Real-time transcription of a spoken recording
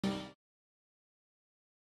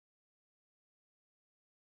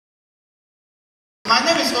My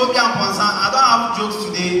name is Amponsah. I don't have jokes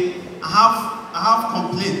today. I have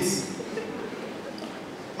complaints.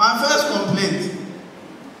 My first complaint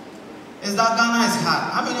is that Ghana is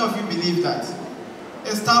hard. How many of you believe that?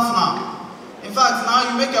 It's tough now. In fact, now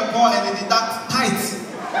you make a call and they deduct tight.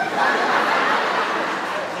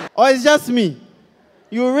 Or it's just me.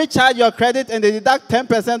 You recharge your credit and they deduct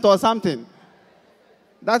 10% or something.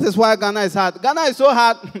 That is why Ghana is hard. Ghana is so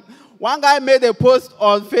hard. One guy made a post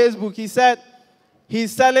on Facebook. He said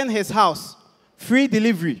he's selling his house. Free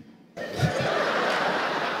delivery.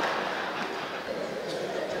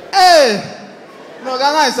 Hey! No,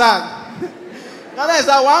 Ghana is hard. Ghana is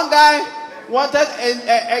hard. One guy wanted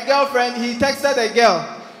a girlfriend. He texted a girl.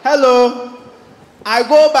 Hello. I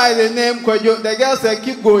go by the name Kwejo. The girl said,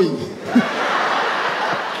 keep going.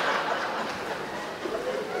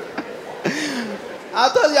 I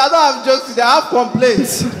told you, I don't have jokes today. I have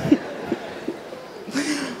complaints.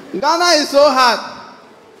 Ghana is so hard.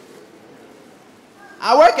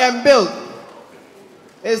 I work and build.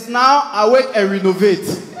 It's now I work and renovate.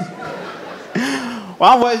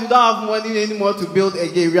 One voice, you don't have money anymore to build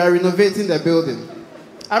again. We are renovating the building.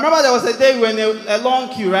 I remember there was a day when a long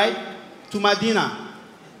queue, right, to Medina.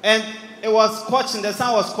 And it was scorching. The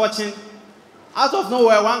sun was scorching. Out of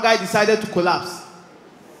nowhere, one guy decided to collapse.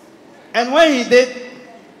 And when he did,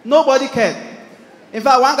 nobody cared. In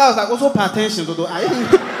fact, one guy was like, also pay attention. No,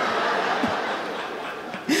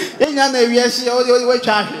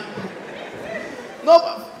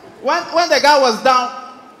 when the guy was down,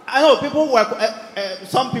 I know people were,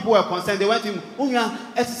 some people were concerned. They went to him,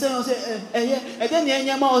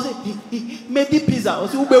 maybe pizza.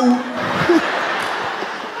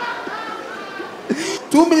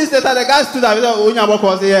 2 minutes later, the guy stood up.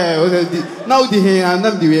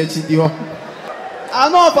 I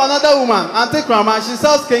know of another woman, Auntie Krama, she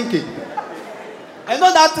sells kenke. I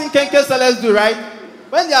know that thing kenke sellers do, right?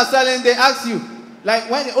 When they are selling, they ask you, like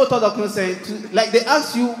when the author of consent, like they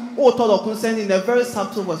ask you author of consent in a very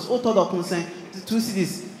subtle voice, author of consent to see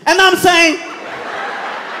this. And I'm saying,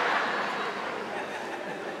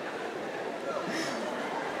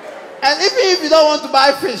 and even if you don't want to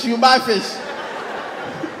buy fish, you buy fish.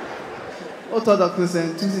 Author of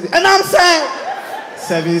consent to see this. And I'm saying,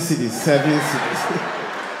 7 cities, 7 cities.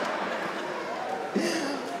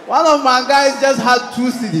 One of my guys just had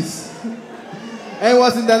 2 cities. And he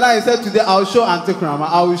was in the line. He said, today I'll show Auntie Krama.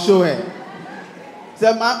 I will show her. He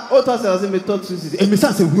said, my author says, me talk 2 cities. And me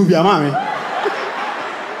say, who be a man?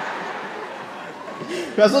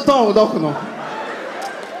 We are so tough with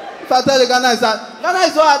If I tell you Ghana is that, Ghana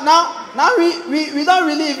is so hard. Now we don't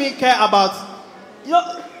really even care about, you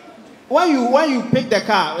know, when you pick the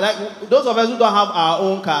car, like those of us who don't have our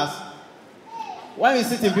own cars, when we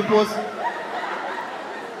sit in people's,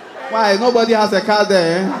 why nobody has a car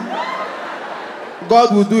there?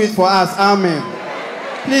 God will do it for us. Amen.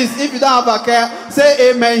 Please, if you don't have a car,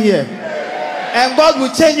 say amen here. And God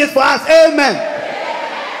will change it for us. Amen.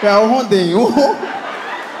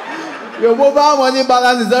 Your mobile money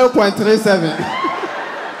balance is 0.37.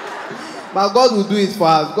 But God will do it for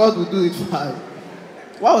us. God will do it for us.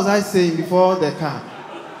 What was I saying before the car?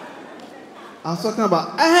 I was talking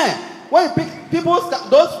about when you pick people's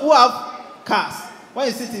those who have cars, when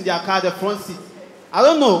you sit in their car, the front seat. I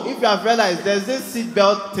don't know if you have realized there's this seat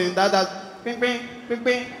belt thing that ping, ping, ping,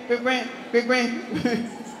 ping, ping, ping, ping, ping.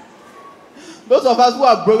 Those of us who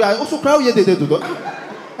are broke are also cry here.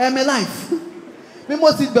 I'm alive. Me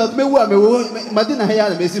more seat belt. Me Madina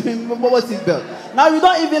here. Me seat belt. Now you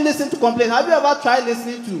don't even listen to complaints. Have you ever tried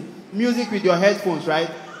listening to music with your headphones, right?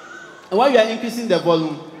 And when you are increasing the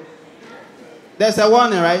volume, there's a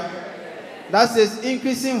warning, right? That says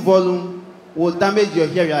increasing volume will damage your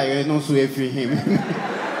hearing. I know so if you him.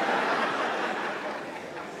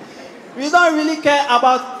 We don't really care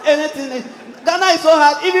about anything. Ghana is so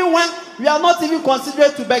hard, even when we are not even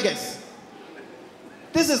considerate to beggars.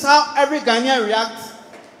 This is how every Ghanaian reacts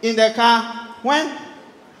in the car when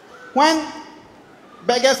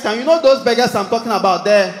beggars come. You know those beggars I'm talking about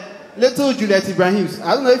there? Little Juliet Ibrahims.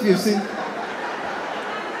 I don't know if you've seen.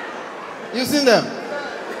 You've seen them?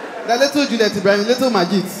 The little Juliet Ibrahim, little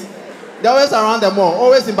Majids. They're always around the mall,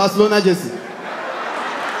 always in Barcelona jersey.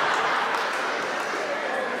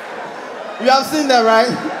 You have seen them, right?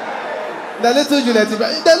 The little Juliet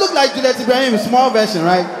Ibrahim. They look like Juliet Ibrahim, small version,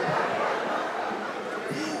 right?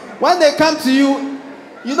 When they come to you,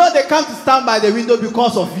 you know they come to stand by the window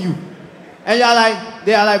because of you. And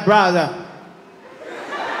they are like, brother.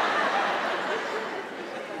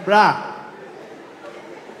 Bruh.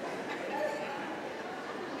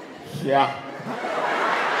 Yeah.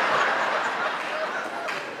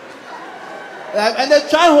 Like, and they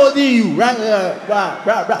try holding you, right?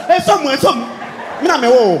 Hey, someone. I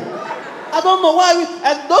don't know why.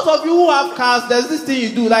 And those of you who have cars, there's this thing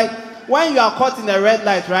you do. Like, when you are caught in a red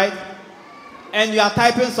light, right? And you are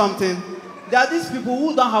typing something, there are these people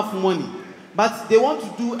who don't have money, but they want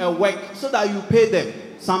to do a work so that you pay them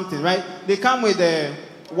something, right? They come with a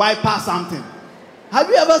wiper something. Have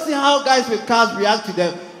you ever seen how guys with cars react to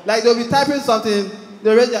them? Like, they'll be typing something,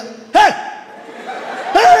 they'll raise their, hey!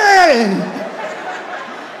 Hey!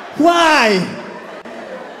 Why?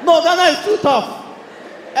 No, Ghana is too tough.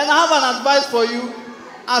 And I have an advice for you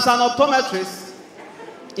as an optometrist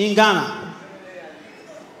in Ghana.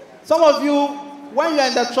 Some of you, when you're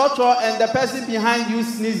in the trotro and the person behind you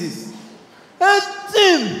sneezes, hey,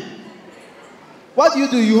 Tim! What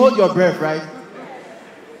do? You hold your breath, right?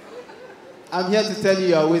 I'm here to tell you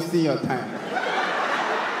you're wasting your time.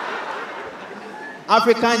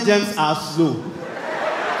 African gems are slow.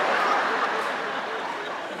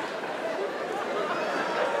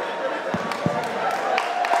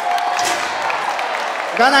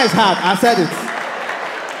 Ghana is hard, I said it.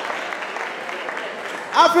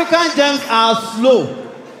 African gems are slow.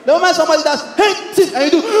 The moment somebody does, hey, sit,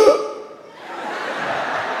 and you do,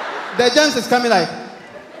 the gems is coming like.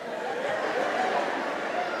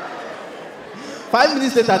 5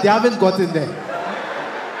 minutes later, they haven't gotten there.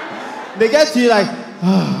 They get to you like,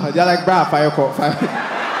 oh, they're like, bruh, fire call, fire.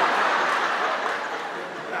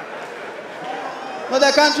 No,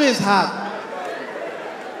 the country is hard.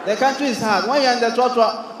 The country is hard. When you're in the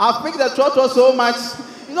trotro, I've picked the trotro so much.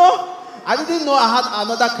 You know, I didn't know I had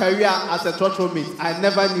another career as a trotro mate. I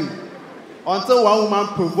never knew. Until one woman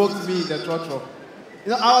provoked me in the trotro.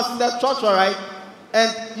 You know, I was in the trotro, right?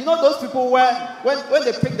 And you know those people where, when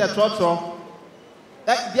they pick the trotro,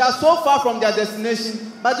 like, they are so far from their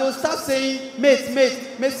destination, but they will start saying, mate,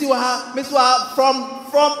 Mesiwa,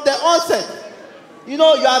 from the onset. You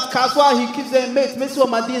know, you're at Kaswa, he keeps saying, mate, Mesiwa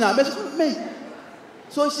Madina, mate.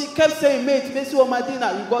 So she kept saying, mate, Mesiwa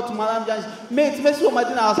Madina. We got to Malam Janj, mate, Mesiwa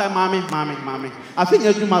Madina. I was like, mommy. I think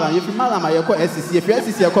you're doing Malam. If you Malam, you're called SCC. If you're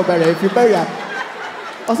SCC, you're called Barry. If you Barry, I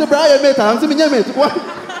said, Brian, mate, I'm saying, mate. What?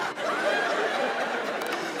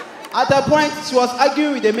 At that point, she was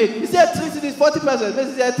arguing with the mate. He said, 3 cities, 40%. He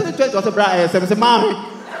said, 320. I said, Brian, I said, mommy.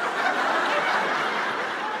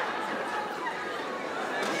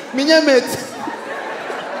 Minye mate.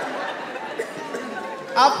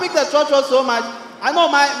 I've picked the trotro so much. I know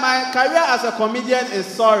my career as a comedian is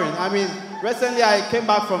soaring. I mean, recently I came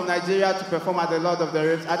back from Nigeria to perform at the Lord of the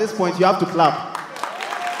Rings. At this point, you have to clap.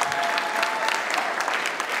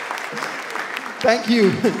 Thank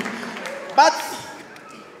you. But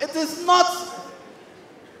it is not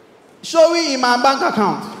showing in my bank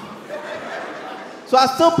account. So I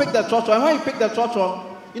still pick the trotro. And when you pick the trotro,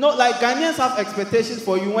 you know, like Ghanaians have expectations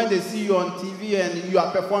for you when they see you on TV and you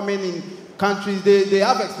are performing in countries. They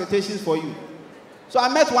have expectations for you. So I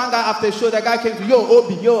met one guy after the show. The guy came to, yo,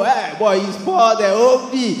 Obi, yo, hey, boy, he's poor, the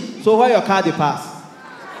Obi. So where your car they pass?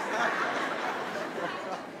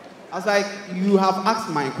 I was like, you have asked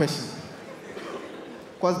my question.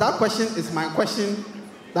 Because that question is my question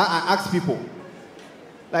that I ask people.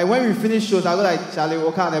 Like when we finish shows, I go like, Charlie,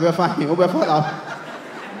 okay, never find him. So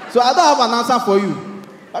I don't have an answer for you.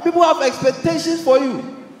 But people have expectations for you.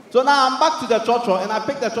 So now I'm back to the trotro and I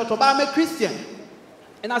pick the trotro, but I'm a Christian.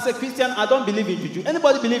 And as a Christian, I don't believe in juju.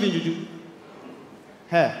 Anybody believe in juju?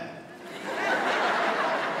 Hey.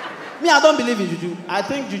 Me, I don't believe in juju. I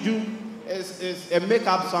think juju is a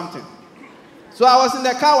make-up something. So I was in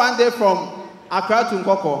the car one day from Accra to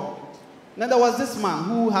Nkoko. Then there was this man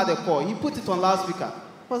who had a call. He put it on loudspeaker.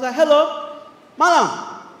 He was like, hello, madam,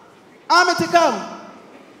 I'm a tikam.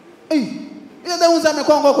 Hey, you don't say me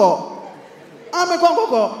Nkoko. I'm a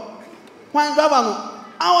Nkoko. When driver no,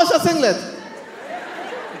 I was a singlet.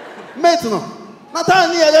 Mate no,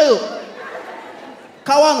 Nathan ni eleyo.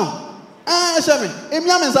 Kawano. Shemi,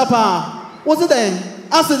 Emiam Zapa. What's it then?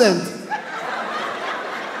 Accident.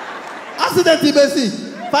 Accident, Messi.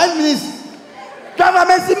 5 minutes. Driver,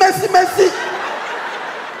 Messi.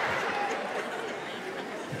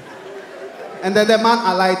 And then the man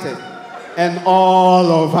alighted. And all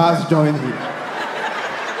of us joined him.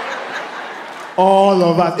 All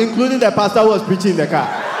of us, including the pastor who was preaching in the car.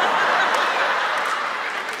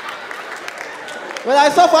 When I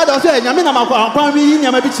saw Father, I said, the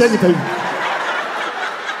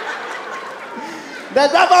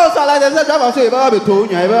driver was like, the driver said, you better be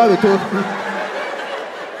told.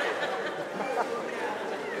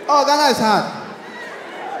 Oh, Ghana is hard.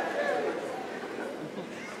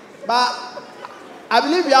 But I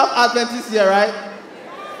believe we have Adventists here, right?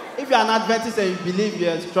 If you're an Adventist and you believe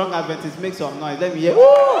you're a strong Adventist, make some noise. Let me hear. Woo!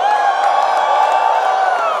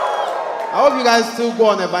 I hope you guys still go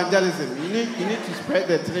on evangelism. You need to spread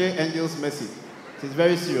the 3 angels message. It is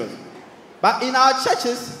very serious. But in our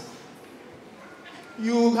churches,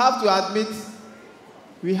 you have to admit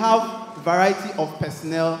we have variety of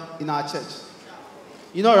personnel in our church.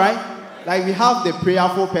 You know, right? Like we have the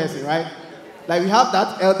prayerful person, right? Like we have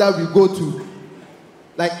that elder we go to.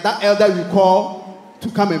 Like that elder we call to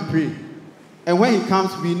come and pray. And when he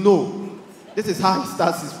comes, we know this is how he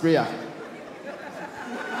starts his prayer.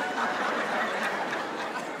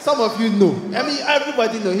 Some of you know. I mean,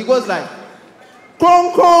 everybody know. He goes like,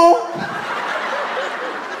 Kron kron.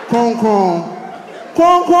 Kron kron.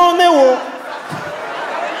 Kron kron newo.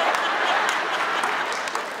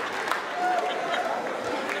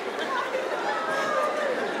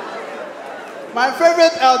 My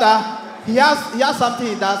favorite elder, he has something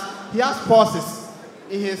he does. He has pauses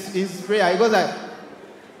in his prayer. He goes like,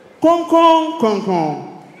 Kron kron kron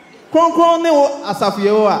kron. Kron kron newo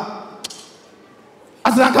asafiyewa.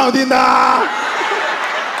 Aslan Kaudinda!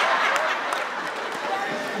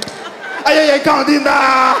 Aye Kaudinda!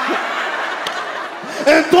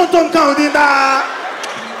 And Tonton Kaudinda!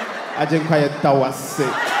 I didn't quiet that was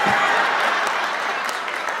sick.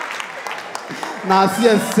 Nasi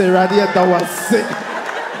and Seradia that was sick.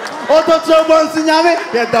 Otto Chobon Sinyame,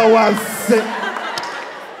 yeah, that was sick.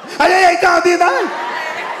 Aye Kaudinda!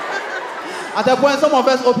 At the point, some of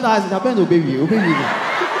us open our eyes and happen to obey.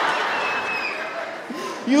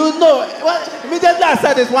 You know, well, immediately I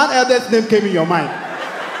said this, one elder's name came in your mind.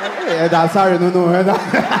 Hey, sorry, no.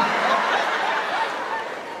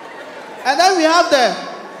 And then we have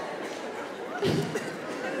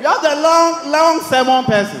the long sermon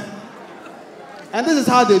person. And this is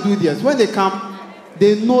how they do this. When they come,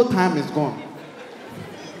 they know time is gone.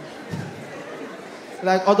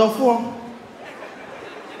 Like other four.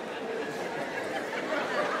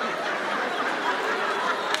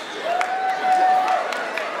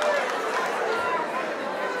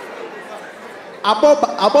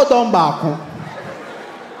 Abodon baako.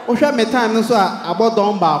 O hwe me time no so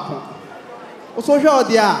abodon baako. O so hwe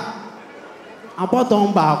odi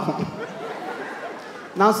abodon baako.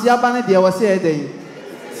 Na so yaba ne de wo se eden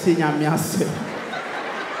si nyame ase.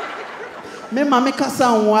 Me ma me kasa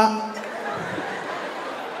nwa.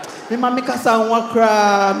 Me ma me kasa nwa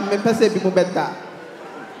kra me pese bi mo beta.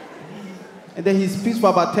 And then he speaks for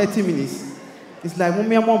about 30 minutes. It's like mo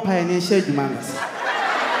me mo pa ene share demands.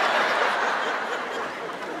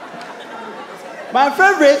 My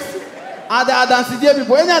favorites are the Adansidia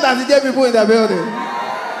people. Any Adansidia people in the building?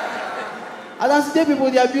 Adansidia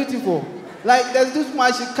people, they are beautiful. Like, there's this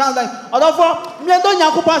one, she comes like, Adolfo, me don't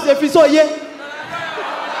yaku pass the fiso ye.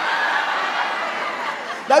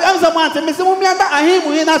 That I'm someone to me, so me and him,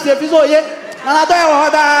 we not the fiso ye. And I don't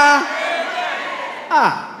know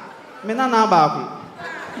ah, me na babu.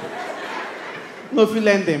 No feel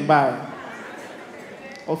lending by.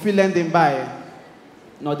 Or feel lending by.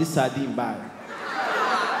 No, this sardine by.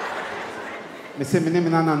 Me say me name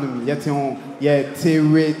na no me yet on ye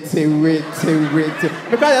tewe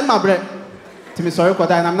me cry my bread to me sorry ko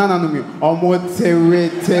die na na no me omo tewe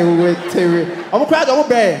omo cry omo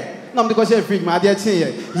be na me because she freak me ade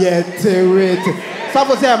chin ye tewe so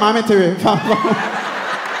for say ma me tewe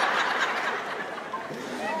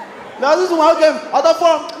now this one game other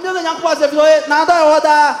form me no yanko pass if na da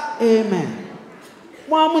order amen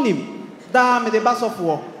mo amunim da me the bass of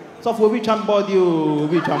war so for we champ body o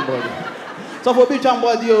we champ body. So for be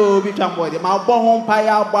body. My born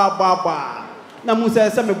paya ba. Na mu say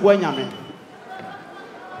me boa nyame.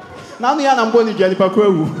 Now no I'm going to Jennifer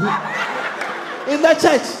Kwewu. In the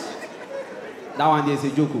church. That one is a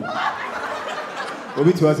joke.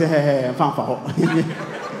 Obi to say hey fan for her.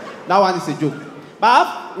 That one is a joke.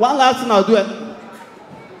 But one last thing I'll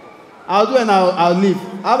do and I'll leave.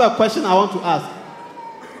 I have a question I want to ask.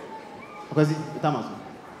 Because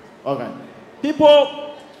okay. People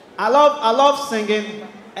I love singing,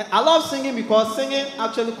 and I love singing because singing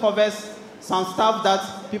actually covers some stuff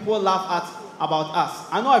that people laugh at about us.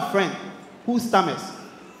 I know a friend who stammers,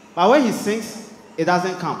 but when he sings, it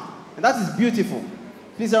doesn't come, and that is beautiful.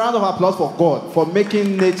 Please, a round of applause for God for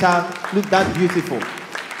making nature look that beautiful.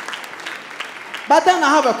 But then I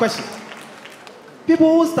have a question.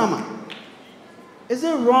 People who stammer, is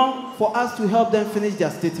it wrong for us to help them finish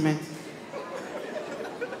their statement?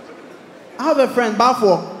 I have a friend,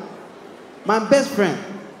 Bafo. My best friend,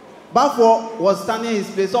 Bafo was standing in his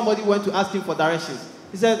place. Somebody went to ask him for directions.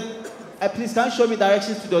 He said, please, can you show me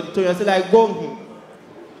directions to the auditorium? I said, like, go.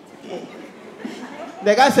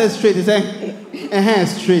 The guy said straight. He said,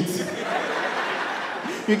 straight.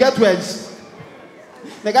 You get to edge.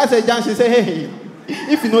 The guy said, John, she said, hey,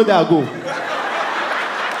 if you know that, go.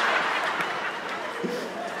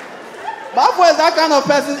 Bafo is that kind of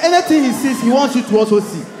person. Anything he sees, he wants you to also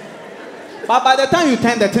see. But by the time you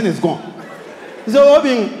turn, the thing is gone. So,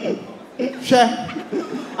 Obi, share.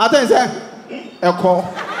 I think it's a call.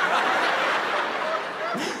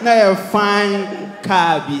 Now a fine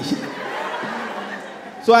car.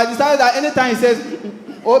 So I decided that anytime he says,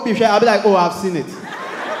 Obi, share, I'll be like, oh, I've seen it.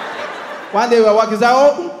 One day we were walking, he said,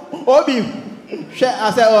 oh, Obi, share. I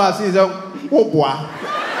said, oh, I've seen it. He said, oh, boy.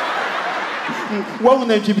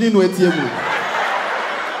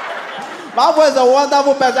 Bafo is a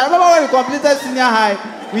wonderful person. I remember when we completed senior high,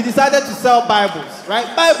 we decided to sell Bibles,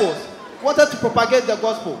 right? Bibles. Wanted to propagate the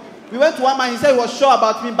gospel. We went to one man, he said he was sure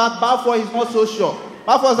about me, but Bafo is not so sure.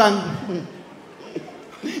 Bafo was like,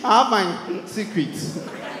 I have my secrets.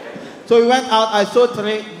 So we went out, I sold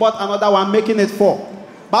 3, bought another one, making it 4.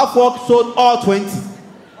 Bafo sold all 20.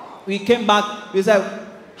 We came back, we said,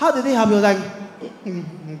 how did they have? He was like,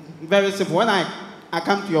 very simple. When I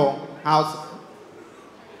come to your house,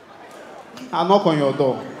 I knock on your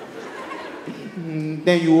door.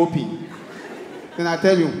 Then you open. Then I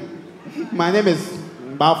tell you, my name is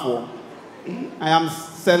Bafo. I am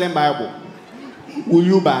selling Bible. Will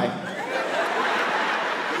you buy?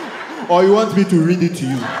 Or you want me to read it to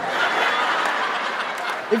you?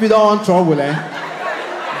 If you don't want trouble,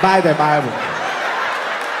 buy the Bible.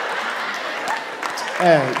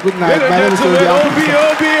 Good night. My name is Obi.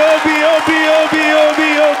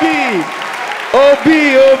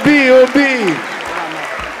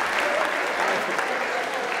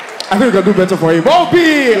 I think we can do better for him.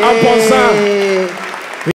 Obi, Amponsah.